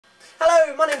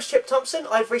Hello, my name's Thompson.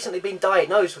 I've recently been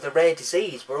diagnosed with a rare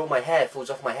disease where all my hair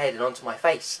falls off my head and onto my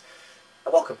face.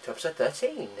 And welcome to episode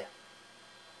 13.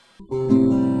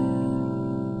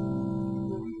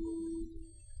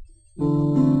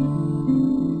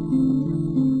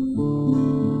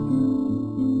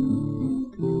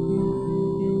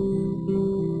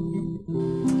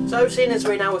 So, seeing as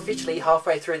we're now officially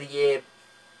halfway through the year,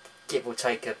 give or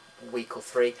take a week or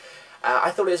three,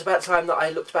 I thought it was about time that I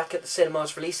looked back at the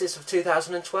cinema's releases of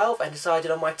 2012 and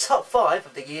decided on my top 5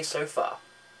 of the year so far.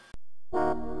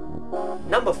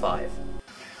 Number 5.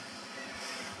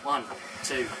 1,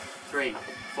 2, 3,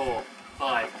 4,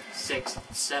 5, 6,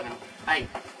 7, 8,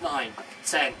 9,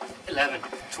 10, 11,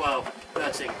 12,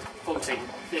 13, 14,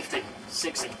 15,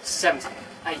 16, 17,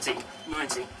 18,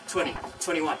 19, 20,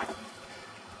 21.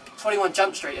 21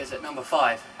 Jump Street is at number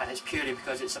 5, and it's purely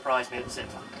because it surprised me at the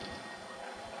cinema.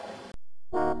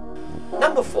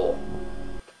 Number 4.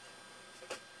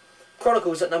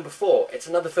 Chronicles at number 4. It's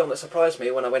another film that surprised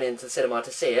me when I went into the cinema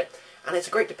to see it, and it's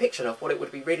a great depiction of what it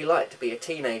would be really like to be a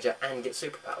teenager and get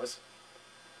superpowers.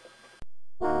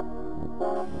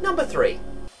 Number 3.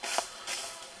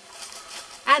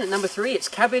 And at number 3, it's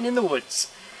Cabin in the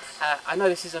Woods. I know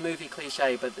this is a movie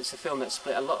cliche, but it's a film that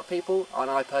split a lot of people, and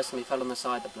I personally fell on the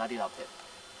side that bloody loved it.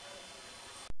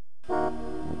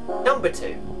 Number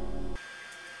 2.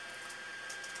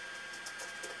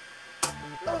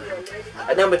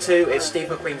 At number 2 is Steve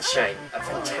McQueen's Shame, a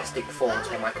fantastic performance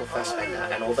by Michael Fassbender,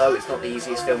 and although it's not the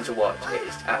easiest film to watch, it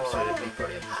is absolutely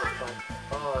brilliant.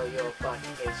 Oh, your butt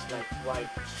is like white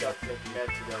chocolate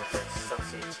melted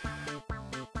sausage.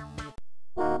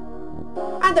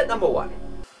 And at number 1.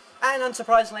 And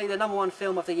unsurprisingly, the number 1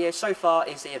 film of the year so far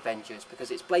is The Avengers, because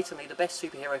it's blatantly the best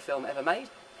superhero film ever made,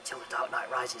 until The Dark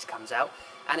Knight Rises comes out,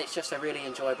 and it's just a really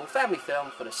enjoyable family film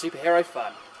full of superhero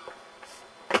fun.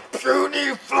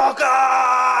 Puny Flogger!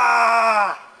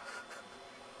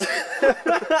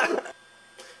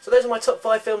 So those are my top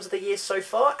 5 films of the year so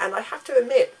far, and I have to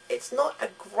admit, it's not a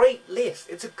great list.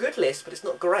 It's a good list, but it's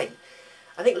not great.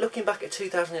 I think looking back at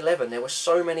 2011, there were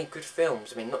so many good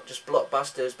films. I mean, not just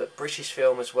blockbusters, but British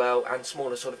film as well, and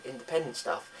smaller sort of independent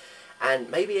stuff. And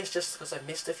maybe it's just because I've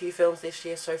missed a few films this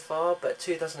year so far, but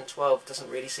 2012 doesn't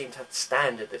really seem to have the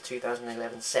standard that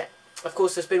 2011 set. Of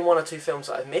course, there's been 1 or 2 films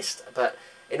that I've missed, but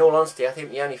in all honesty, I think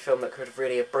the only film that could have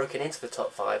really have broken into the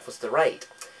top 5 was The Raid.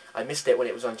 I missed it when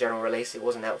it was on general release, it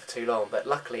wasn't out for too long, but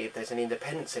luckily there's an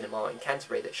independent cinema in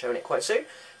Canterbury that's showing it quite soon,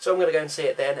 so I'm going to go and see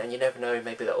it then, and you never know,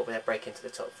 maybe that will break into the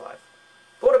top 5.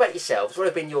 But what about yourselves? What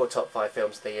have been your top 5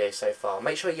 films of the year so far?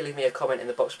 Make sure you leave me a comment in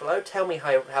the box below, tell me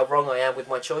how wrong I am with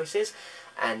my choices,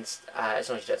 and as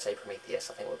long as you don't say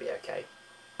Prometheus, I think we'll be okay.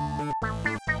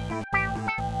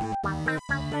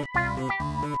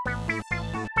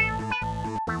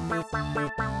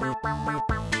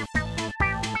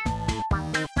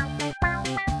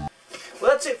 Well,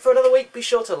 that's it for another week. Be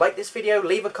sure to like this video,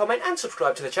 leave a comment and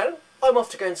subscribe to the channel. I'm off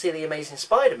to go and see The Amazing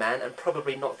Spider-Man and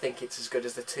probably not think it's as good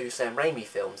as the 2 Sam Raimi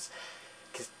films,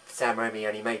 because Sam Raimi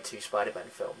only made 2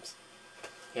 Spider-Man films.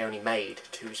 He only made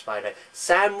 2 Spider-Man.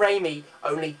 Sam Raimi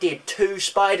only did 2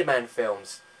 Spider-Man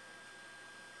films.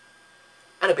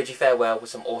 And I bid you farewell with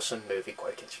some awesome movie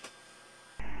quotage.